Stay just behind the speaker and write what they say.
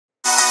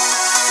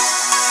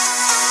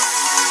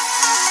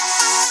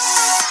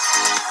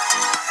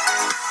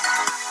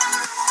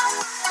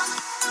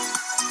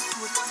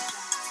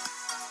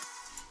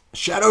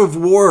Shadow of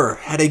War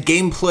had a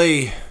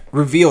gameplay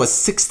reveal, a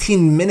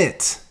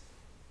 16-minute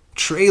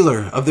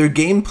trailer of their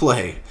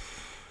gameplay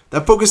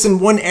that focused in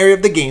one area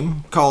of the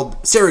game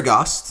called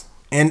Saragost,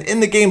 and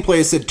in the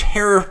gameplay it said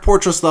Terror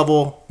Fortress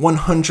level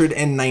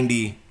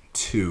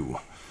 192.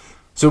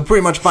 So we'll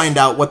pretty much find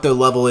out what the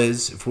level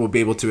is, if we'll be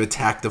able to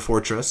attack the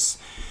fortress.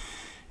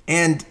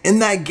 And in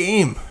that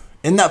game,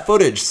 in that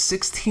footage,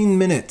 16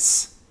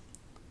 minutes,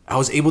 I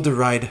was able to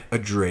ride a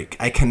Drake.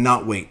 I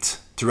cannot wait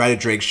to ride a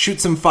Drake,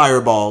 shoot some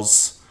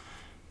fireballs.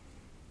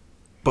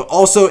 But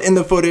also in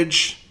the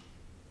footage,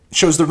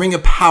 shows the Ring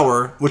of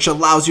Power, which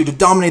allows you to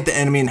dominate the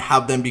enemy and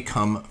have them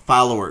become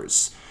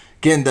followers.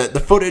 Again, the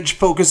footage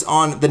focused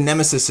on the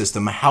Nemesis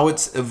system, how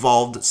it's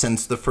evolved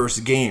since the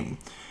first game.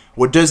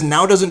 What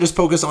now doesn't just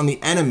focus on the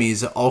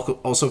enemies, it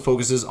also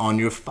focuses on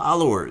your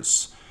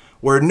followers.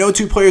 Where no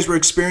two players will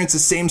experience the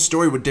same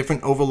story with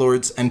different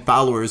overlords and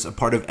followers a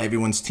part of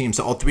everyone's team.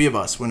 So all three of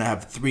us, we're going to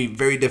have three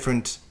very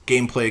different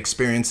gameplay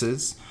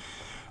experiences.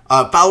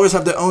 Followers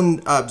have their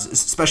own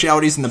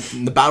specialities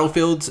in the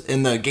battlefields.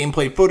 In the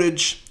gameplay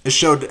footage, it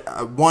showed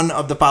one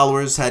of the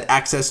followers had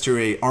access to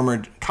a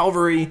armored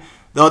cavalry.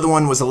 The other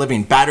one was a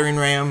living battering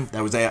ram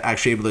that was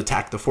actually able to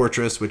attack the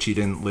fortress, which he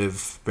didn't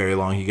live very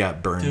long. He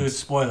got burned. Dude,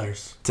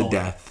 spoilers. To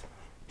death.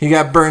 He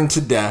got burned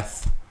to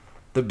death.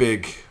 The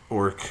big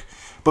orc.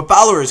 But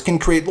followers can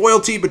create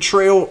loyalty,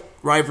 betrayal,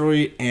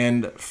 rivalry,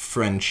 and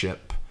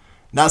friendship.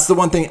 That's the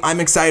one thing I'm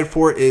excited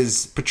for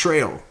is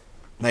betrayal.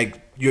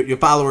 Like, your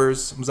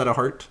followers, was that a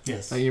heart?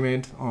 Yes. That you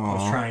made? Aww. I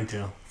was trying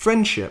to.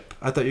 Friendship.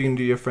 I thought you were going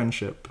to do your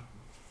friendship.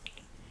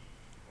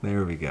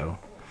 There we go.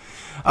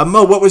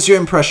 Mo, what was your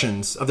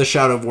impressions of the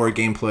Shadow of War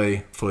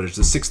gameplay footage,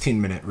 the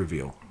 16-minute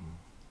reveal?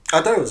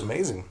 I thought it was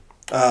amazing.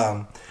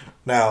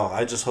 Now,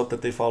 I just hope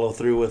that they follow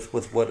through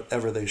with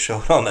whatever they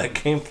showed on that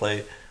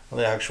gameplay, on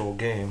the actual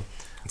game.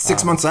 It's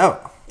 6 months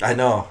out. I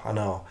know.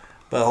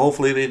 But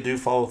hopefully they do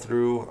follow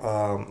through.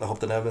 I hope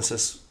the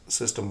Nemesis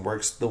system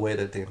works the way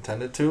that they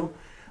intended to.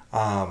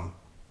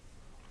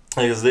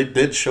 Because they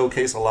did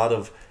showcase a lot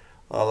of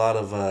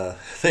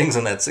things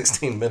in that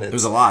 16 minutes. It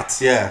was a lot.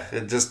 Yeah,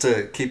 just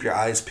to keep your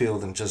eyes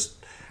peeled and just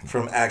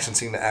from action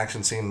scene to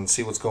action scene and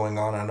see what's going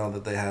on. I know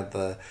that they had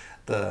the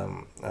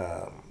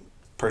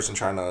person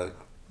trying to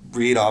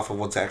read off of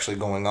what's actually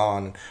going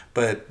on,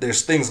 but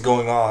there's things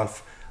going on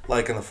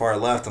like in the far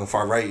left and the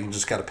far right you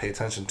just got to pay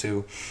attention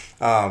to.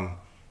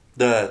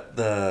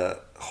 The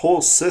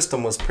whole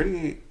system was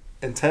pretty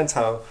intense.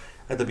 How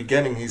at the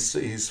beginning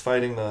he's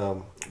fighting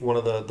one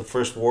of the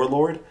first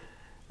warlord,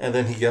 and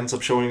then he ends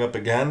up showing up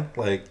again.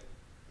 Like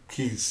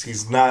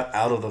he's not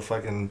out of the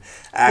fucking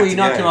act. Well, you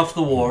knocked him off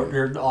the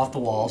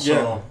wall, so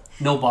yeah.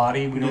 No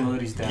body. We don't know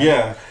that he's dead.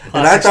 Yeah, Classic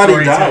and I thought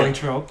he died.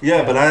 Trope.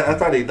 Yeah, but I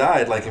thought he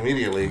died like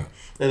immediately.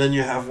 And then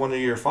you have one of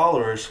your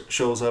followers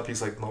shows up.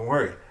 He's like, "Don't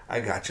worry, I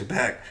got you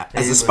back."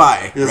 As a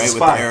spy, right? With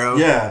the arrow.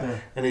 Yeah,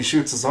 and he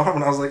shoots his arm,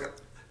 and I was like,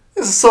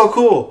 "This is so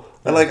cool."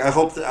 And like, I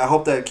hope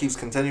that it keeps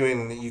continuing,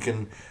 and that you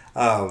can,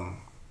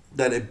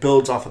 that it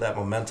builds off of that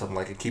momentum,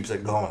 like it keeps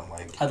it going.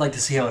 Like, I'd like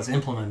to see how it's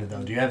implemented,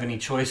 though. Do you have any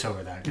choice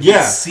over that? 'Cause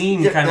yeah, it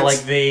seemed kind of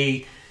like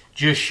they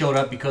just showed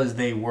up because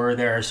they were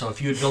there. So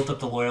if you had built up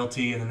the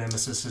loyalty and the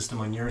Nemesis system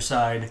on your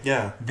side,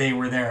 yeah, they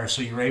were there.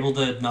 So you were able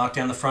to knock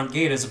down the front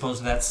gate as opposed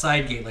to that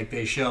side gate, like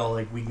they show.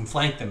 Like we can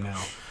flank them now,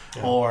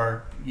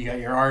 or you got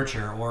your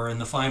archer, or in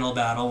the final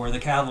battle where the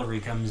cavalry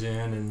comes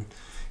in and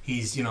he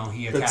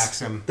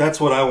attacks him.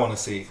 That's what I want to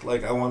see.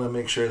 Like I want to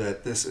make sure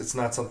that it's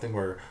not something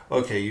where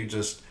you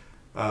just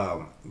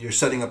you're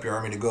setting up your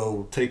army to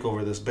go take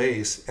over this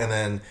base, and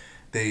then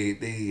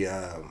they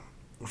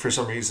for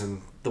some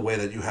reason the way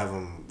that you have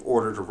them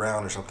ordered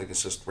around or something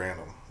is just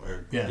random,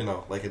 or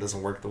like it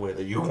doesn't work the way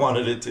that you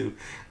wanted it to,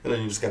 and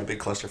then you just got a big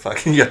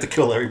clusterfuck and you have to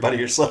kill everybody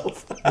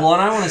yourself. Well,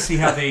 and I want to see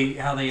how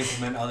they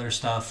implement other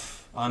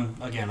stuff.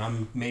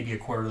 I'm maybe a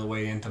quarter of the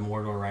way into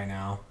Mordor right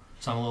now,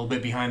 so I'm a little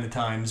bit behind the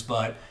times,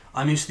 but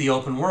I'm used to the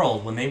open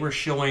world. When they were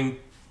showing,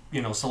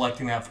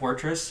 selecting that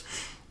fortress,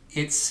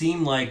 it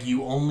seemed like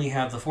you only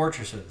have the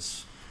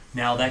fortresses.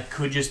 Now, that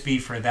could just be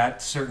for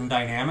that certain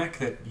dynamic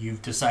that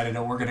you've decided,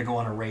 we're going to go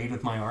on a raid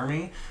with my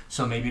army,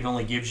 so maybe it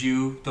only gives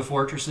you the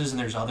fortresses and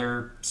there's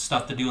other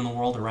stuff to do in the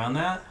world around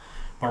that.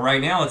 But right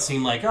now it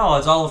seemed like,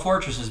 it's all the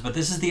fortresses, but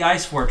this is the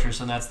ice fortress,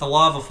 and that's the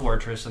lava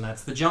fortress, and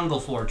that's the jungle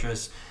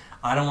fortress.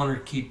 I don't want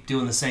to keep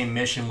doing the same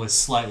mission with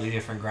slightly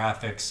different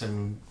graphics.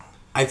 And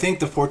I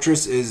think the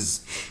fortress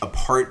is a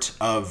part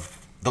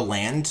of the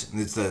land.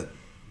 It's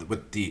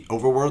with the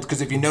overworld,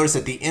 because if you notice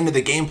at the end of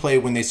the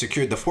gameplay when they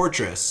secured the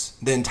fortress,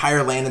 the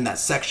entire land in that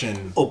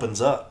section opens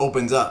up.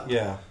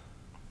 Yeah.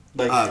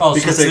 Like so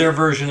it's their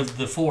version of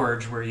the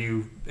Forge where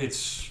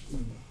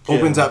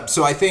opens up.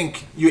 So I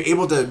think you're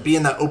able to be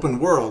in that open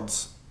world,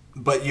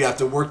 but you have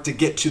to work to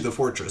get to the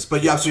fortress.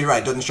 But you're absolutely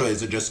right. It doesn't show you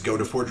to just go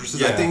to fortresses.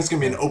 Yeah. I think it's going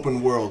to be an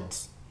open world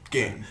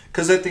game.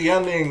 Because at the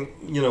ending,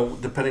 you know,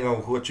 depending on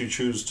what you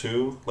choose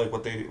to, like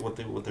what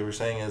they were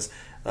saying is,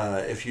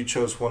 if you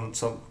chose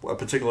a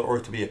particular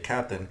orc to be a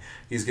captain,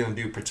 he's going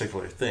to do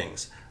particular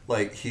things.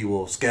 Like he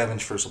will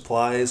scavenge for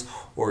supplies,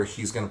 or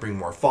he's going to bring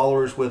more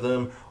followers with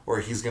him,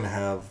 or he's going to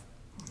have,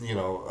 you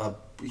know,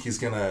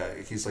 he's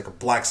like a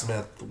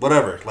blacksmith,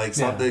 whatever. Like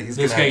something. He's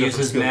this gonna guy have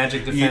uses skills.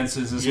 magic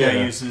defenses. This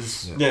guy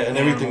uses and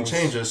everything animals,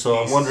 changes. So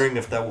I'm beasts. wondering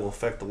if that will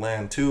affect the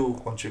land too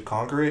once you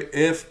conquer it.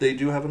 If they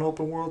do have an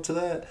open world to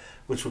that,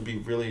 which would be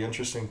really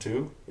interesting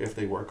too, if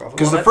they work off of it.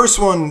 Because the first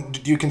one,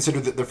 do you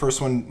consider the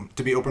first one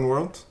to be open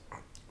world?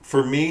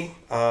 For me,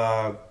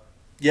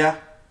 yeah.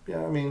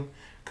 I mean,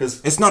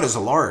 because It's not as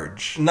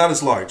large. not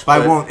as large.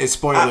 But I won't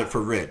spoil it for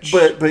Rich.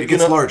 But it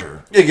gets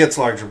larger. It gets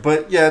larger,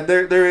 but yeah,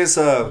 there is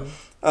a.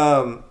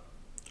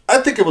 I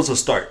think it was a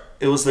start.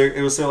 It was their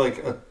like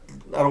a.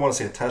 I don't want to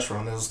say a test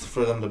run. It was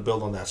for them to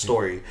build on that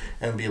story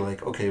and be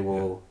like, okay,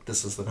 well,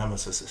 this is the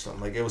Nemesis system.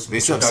 Like it was. They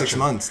still have 6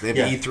 months. They have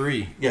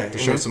E3 to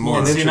show some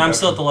more. See, and I'm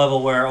still at the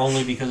level where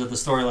only because of the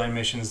storyline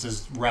missions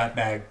does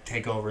Ratbag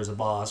take over as a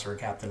boss or a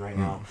captain right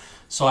now.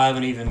 So I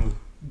haven't even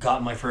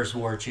got my first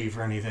war chief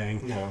or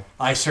anything. Yeah.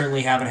 I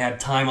certainly haven't had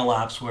time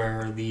elapse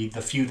where the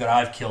few that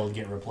I've killed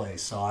get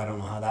replaced. So I don't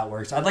know how that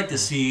works. I'd like to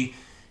see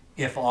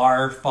if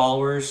our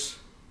followers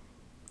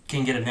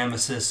can get a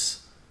nemesis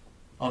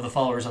of the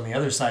followers on the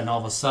other side, and all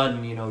of a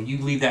sudden, you know, you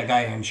leave that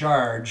guy in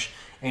charge,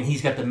 and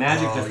he's got the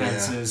magic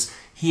defenses.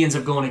 He ends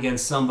up going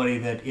against somebody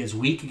that is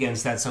weak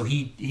against that, so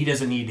he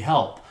doesn't need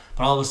help.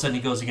 But all of a sudden,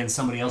 he goes against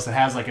somebody else that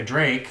has like a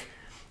Drake,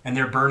 and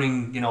they're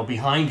burning, you know,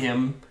 behind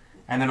him.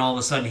 And then all of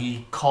a sudden,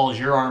 he calls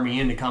your army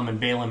in to come and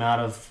bail him out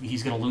of.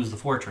 He's going to lose the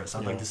fortress.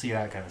 I'd like to see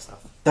that kind of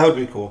stuff. That would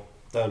be cool.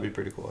 That would be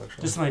pretty cool,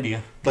 actually. Just an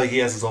idea. Like he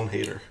has his own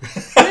hater.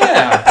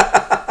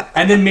 Yeah.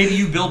 And then maybe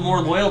you build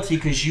more loyalty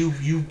because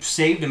you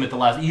saved him at the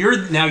last. You're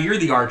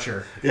the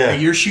archer. Yeah.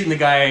 Like, you're shooting the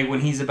guy when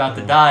he's about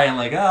to die, and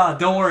like,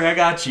 don't worry, I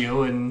got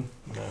you. And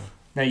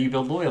now you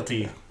build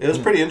loyalty. It was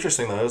pretty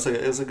interesting though.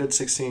 It was a good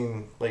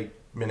 16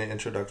 minute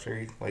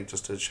introductory,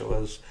 just to show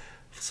us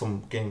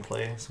some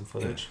gameplay, some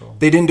footage. So.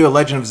 They didn't do a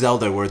Legend of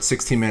Zelda where it's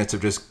 16 minutes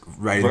of just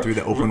riding through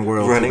the open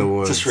world running, to the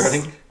woods. just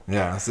running.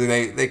 Yeah, so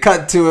they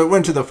cut to it,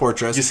 went to the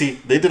fortress. You see,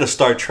 they did a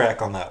Star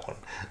Trek on that one.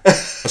 A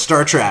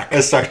Star Trek.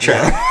 A Star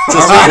Trek.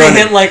 Are we going to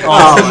hit like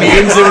all the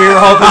memes that we were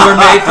hoping were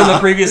made from the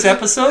previous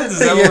episodes? Is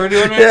that what we're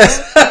doing right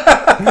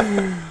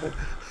now?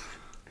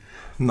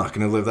 I'm not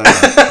going to live that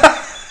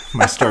up.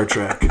 My Star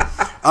Trek.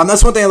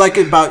 That's one thing I like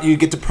about you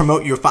get to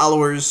promote your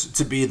followers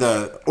to be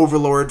the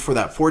overlord for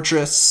that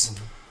fortress.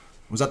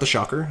 Was that the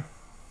Shocker?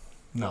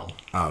 No.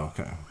 Oh,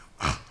 okay.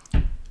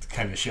 It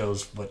kind of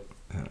shows what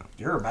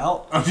you're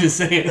about. I'm just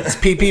saying. It's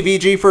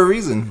PPVG for a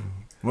reason.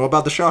 What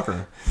about the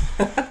Shocker?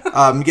 You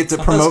get to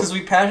That's promote. because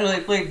we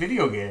passionately play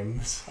video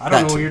games. I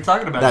don't know what you're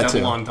talking about, That Double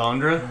too.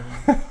 Entendre.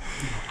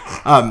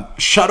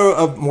 Shadow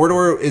of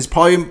Mordor is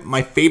probably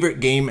my favorite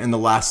game in the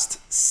last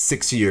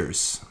 6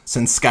 years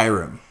since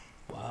Skyrim.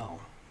 Wow.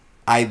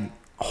 I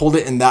hold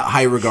it in that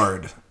high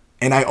regard,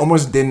 and I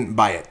almost didn't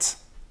buy it.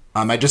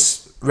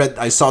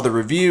 I saw the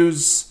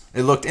reviews.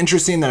 It looked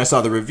interesting. Then I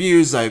saw the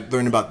reviews. I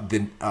learned about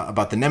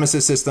the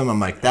Nemesis system. I'm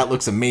like, that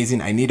looks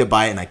amazing. I need to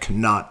buy it, and I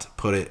cannot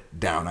put it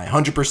down. I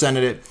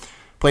 100%ed it.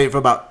 Played it for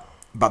about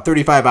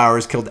 35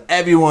 hours. Killed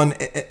everyone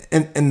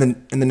in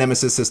the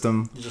Nemesis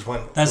system. You just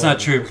went. That's not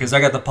true because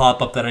I got the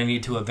pop up that I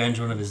need to avenge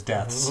one of his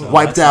deaths. So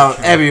Wiped out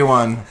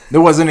everyone.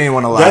 There wasn't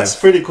anyone alive. That's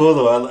pretty cool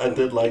though. I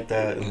did like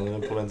that and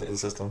implemented the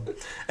system.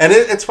 And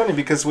it's funny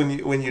because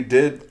when you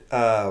did,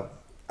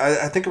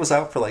 I think it was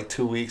out for like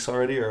 2 weeks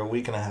already or a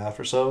week and a half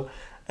or so.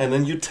 And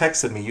then you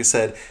texted me. You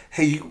said,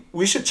 "Hey,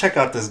 we should check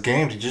out this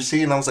game. Did you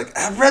see?" And I was like,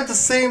 "I read the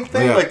same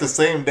thing the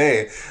same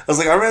day." I was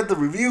like, "I read the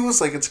reviews.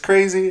 Like it's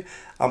crazy.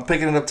 I'm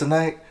picking it up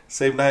tonight.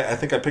 Same night. I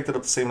think I picked it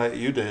up the same night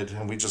you did,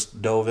 and we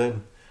just dove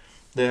in."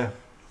 Yeah.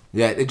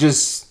 Yeah, it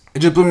just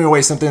blew me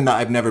away. Something that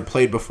I've never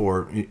played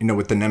before.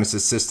 With the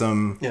Nemesis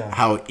system,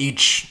 how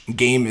each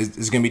game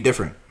is going to be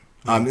different.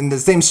 In the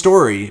same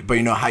story, but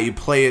how you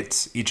play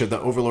it. Each of the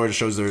overlords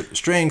shows their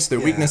strengths, their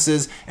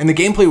weaknesses, and the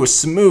gameplay was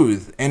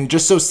smooth and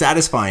just so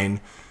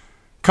satisfying.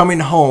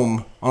 Coming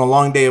home on a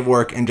long day of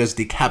work and just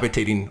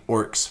decapitating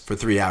orcs for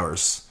 3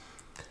 hours.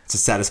 It's a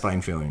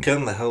satisfying feeling.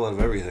 Getting the hell out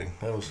of everything.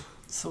 That was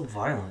so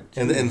violent.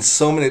 and in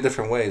so many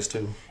different ways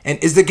too. And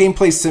is the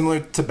gameplay similar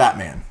to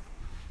Batman,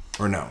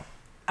 or no?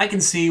 I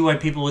can see why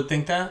people would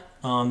think that.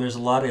 There's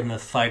a lot in the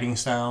fighting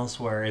styles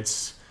where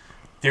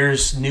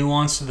there's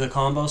nuance to the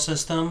combo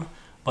system,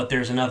 but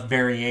there's enough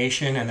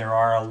variation, and there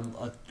are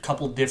a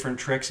couple different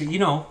tricks.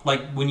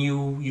 Like when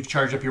you've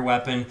charged up your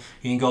weapon,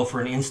 you can go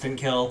for an instant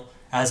kill,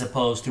 as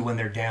opposed to when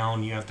they're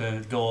down, you have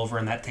to go over,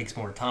 and that takes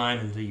more time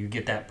until you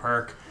get that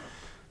perk.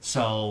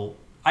 So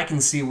I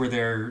can see where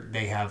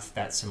they have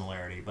that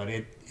similarity, but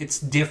it's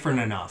different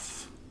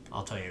enough.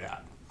 I'll tell you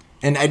that.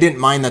 And I didn't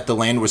mind that the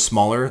land was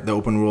smaller. The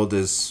open world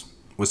was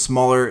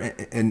smaller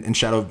in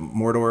Shadow of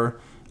Mordor.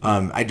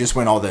 I just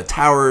went all the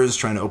towers,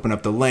 trying to open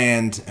up the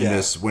land, and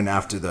just went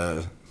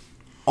after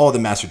all the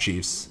Master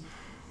Chiefs.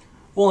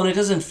 Well, and it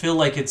doesn't feel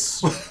like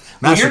it's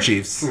Master you're-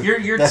 Chiefs. You're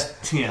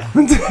yeah.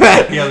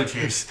 The other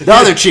Chiefs. The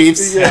other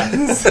Chiefs.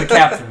 The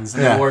captains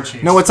and Yeah. the war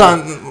chiefs. No, what's on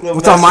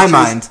Master my Chiefs,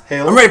 mind?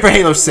 Halo? I'm ready for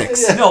Halo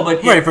 6. No, but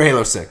I'm ready for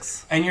Halo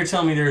 6. and you're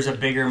telling me there's a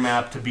bigger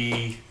map to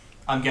be.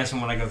 I'm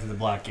guessing when I go through the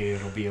Black Gate,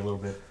 it'll be a little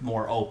bit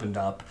more opened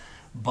up.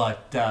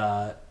 But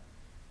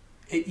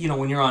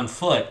when you're on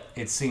foot,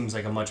 it seems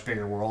like a much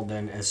bigger world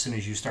than as soon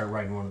as you start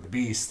riding one of the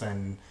beasts.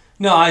 Then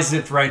no, I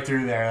zipped right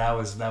through there.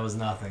 That was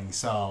nothing.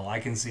 So I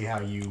can see how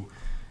you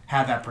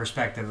have that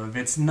perspective of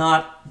it's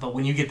not. But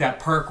when you get that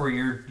perk where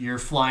you're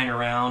flying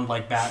around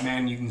like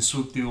Batman, you can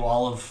swoop through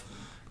all of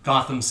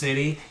Gotham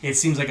City. It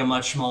seems like a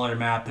much smaller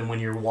map than when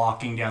you're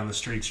walking down the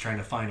streets trying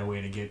to find a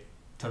way to get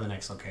to the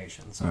next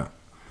location. So.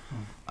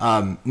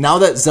 Now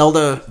that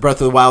Zelda Breath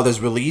of the Wild is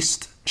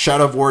released,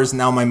 Shadow of War is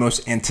now my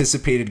most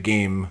anticipated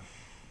game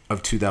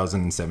of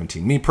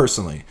 2017. Me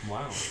personally.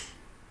 Wow.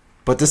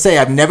 But to say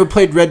I've never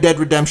played Red Dead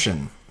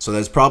Redemption, so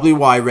that's probably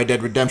why Red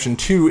Dead Redemption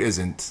 2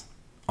 isn't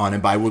on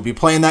it. But I will be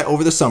playing that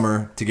over the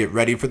summer to get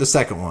ready for the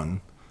second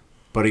one.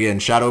 But again,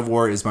 Shadow of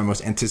War is my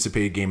most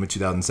anticipated game of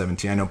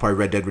 2017. I know probably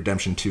Red Dead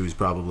Redemption 2 is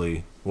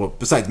probably, well,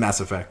 besides Mass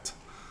Effect.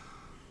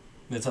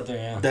 It's up there,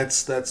 yeah.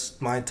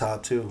 That's my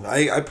top too.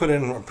 I put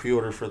in a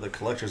pre-order for the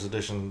collector's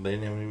edition. They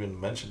never even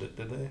mentioned it,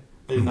 did they?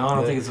 No, I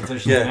don't think it's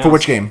officially Yeah. announced. For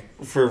which game?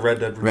 For Red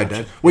Dead Redemption. Red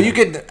Dead. Well, you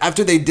could,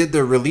 after they did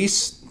the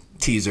release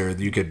teaser,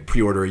 you could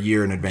pre-order a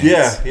year in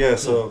advance. Yeah.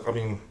 So I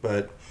mean,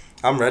 but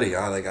I'm ready.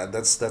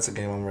 That's a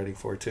game I'm ready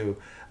for too.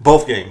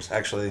 Both games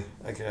actually.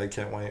 I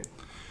can't wait.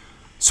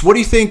 So what do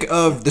you think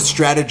of the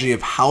strategy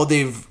of how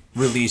they've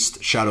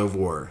released Shadow of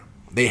War?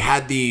 They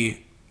had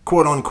the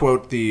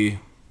quote-unquote the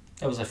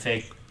That was a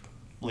fake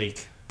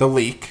leak.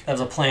 leak. That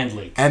was a planned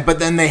leak. But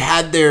then they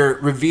had their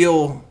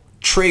reveal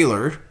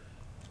trailer,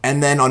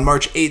 and then on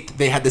March 8th,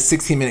 they had the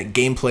 16-minute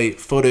gameplay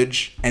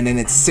footage, and then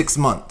it's 6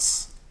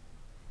 months.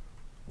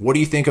 What do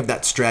you think of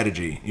that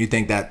strategy? You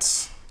think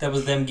that's... That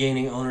was them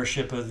gaining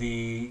ownership of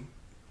the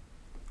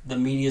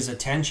media's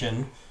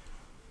attention.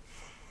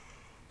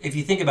 If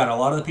you think about it, a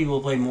lot of the people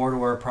who play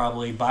Mordor are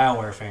probably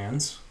BioWare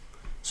fans.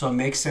 So it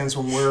makes sense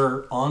when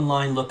we're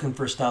online looking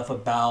for stuff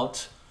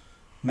about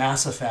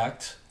Mass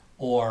Effect,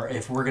 or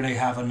if we're going to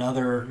have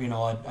another,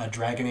 a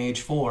Dragon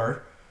Age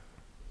 4,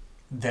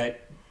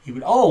 that you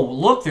would,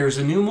 look, there's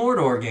a new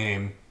Mordor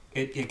game.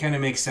 It kind of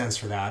makes sense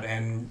for that.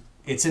 And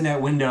it's in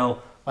that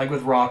window, like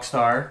with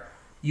Rockstar,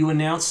 you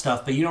announce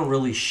stuff, but you don't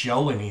really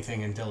show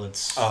anything until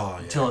it's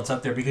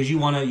up there because you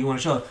want to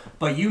show it.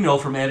 But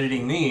from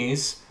editing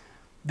these,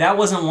 that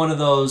wasn't one of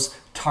those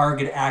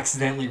Target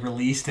accidentally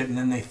released it and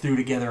then they threw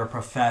together a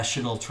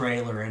professional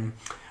trailer and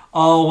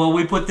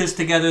we put this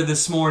together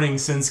this morning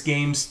since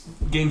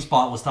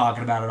GameSpot was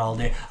talking about it all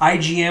day.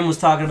 IGN was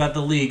talking about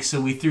the leak,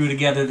 so we threw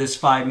together this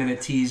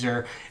 5-minute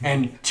teaser,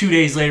 and 2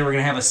 days later we're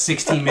going to have a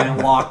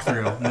 16-minute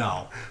walkthrough.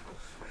 No.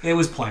 It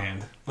was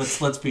planned.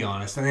 Let's be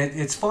honest. And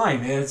it's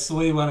fine. It's the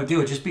way you want to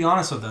do it. Just be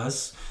honest with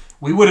us.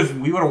 We would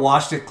have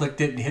watched it,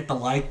 clicked it, and hit the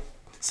like,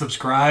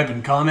 subscribe,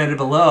 and commented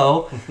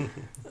below.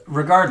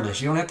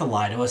 Regardless, you don't have to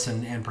lie to us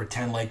and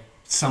pretend like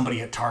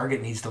somebody at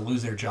Target needs to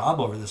lose their job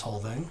over this whole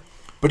thing.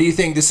 But do you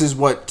think this is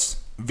what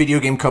video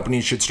game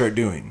companies should start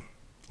doing?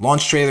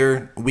 Launch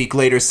trailer, a week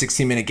later,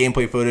 16-minute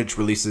gameplay footage,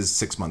 releases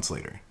 6 months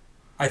later.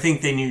 I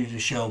think they needed to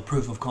show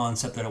proof of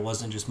concept that it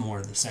wasn't just more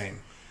of the same.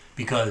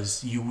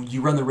 Because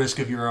you run the risk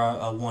of you're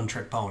a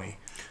one-trick pony.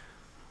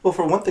 Well,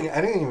 for one thing,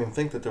 I didn't even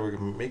think that they were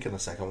making a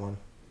second one.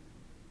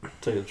 To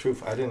tell you the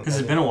truth, I didn't. Because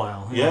it's been a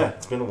while. Yeah,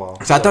 it's been a while.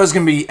 So I thought it was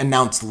going to be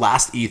announced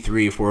last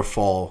E3 for a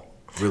fall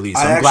release.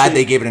 So I'm glad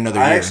they gave it another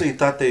year. I actually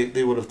thought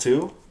they would have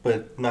too,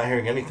 but not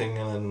hearing anything,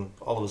 and then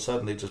all of a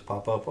sudden they just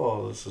pop up.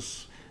 Oh, this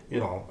is,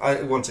 I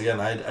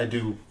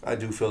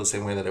do feel the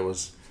same way that it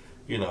was,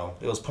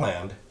 it was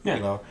planned.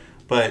 Yeah.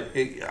 But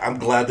I'm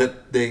glad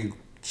that they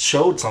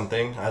showed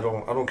something. I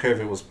don't care if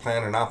it was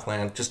planned or not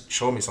planned. Just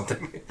show me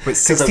something. But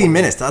 16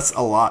 minutes, that's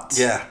a lot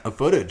of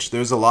footage.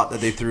 There's a lot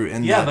that they threw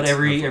in. Yeah, but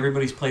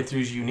everybody's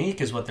playthrough is unique,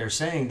 is what they're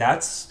saying.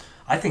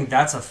 I think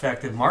that's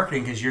effective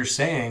marketing because you're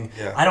saying,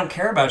 I don't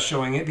care about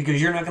showing it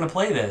because you're not going to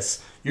play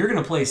this. You're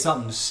going to play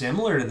something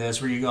similar to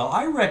this where you go,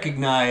 I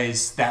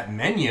recognize that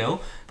menu,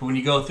 but when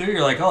you go through,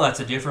 you're like, oh, that's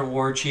a different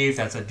war chief.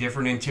 That's a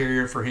different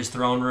interior for his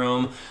throne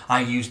room.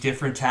 I used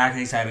different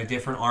tactics. I had a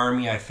different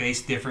army. I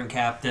faced different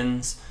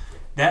captains.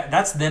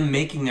 That's them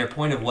making their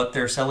point of what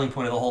their selling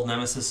point of the whole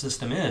Nemesis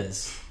system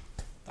is.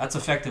 That's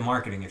effective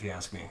marketing, if you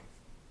ask me.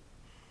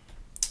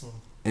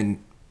 In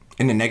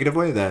a negative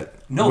way?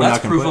 No,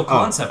 that's proof of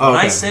concept. When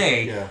I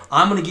say,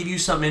 I'm going to give you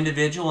something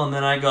individual, and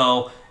then I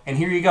go, and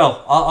here you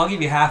go. I'll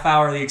give you half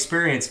hour of the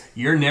experience.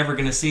 You're never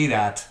going to see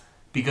that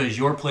because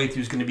your playthrough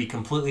is going to be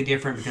completely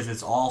different because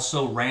it's all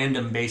so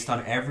random based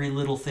on every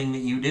little thing that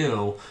you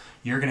do.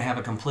 You're going to have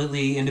a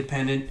completely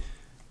independent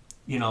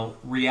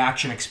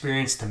reaction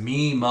experience to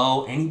me,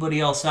 Mo, anybody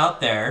else out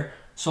there.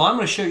 So I'm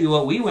going to show you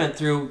what we went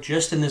through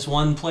just in this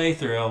one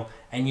playthrough,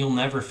 and you'll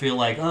never feel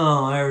like,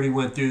 oh, I already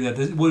went through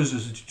that. What is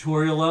this, a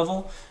tutorial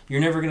level?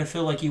 You're never going to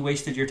feel like you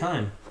wasted your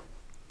time.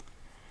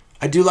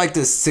 I do like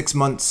this 6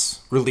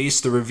 months release,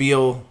 the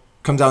reveal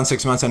comes out in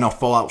 6 months. I know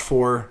Fallout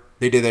 4,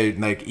 they did a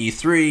like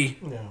E3.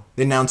 Yeah.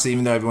 They announced it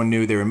even though everyone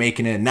knew they were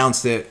making it.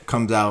 Announced it,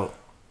 comes out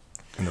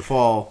in the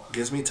fall.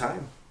 Gives me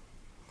time.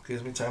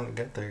 Gives me time to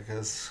get there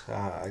because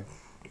I'm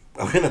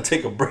gonna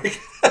take a break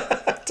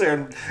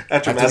after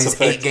After Mass these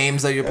Effect. 8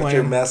 games that you're After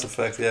playing. Mass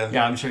Effect, yeah.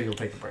 Yeah, I'm sure you'll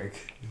take a break.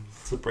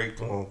 It's a break.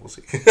 Well, we'll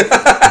see.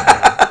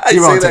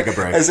 You won't take a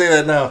break. I say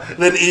that now.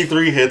 Then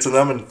E3 hits and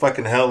I'm in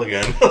fucking hell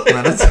again.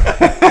 Man,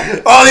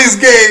 that's- All these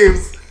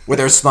games. with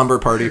their slumber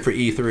party for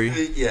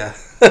E3. Yeah.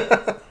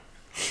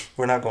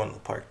 We're not going to the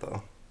park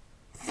though.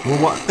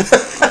 Well, what?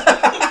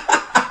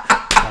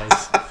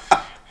 Nice.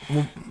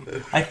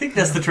 I think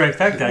that's the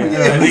trifecta.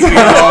 I think we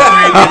got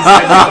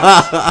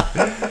all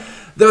 3 of these.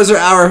 Those are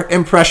our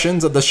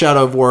impressions of the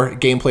Shadow of War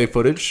gameplay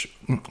footage.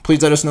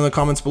 Please let us know in the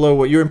comments below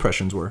what your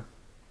impressions were.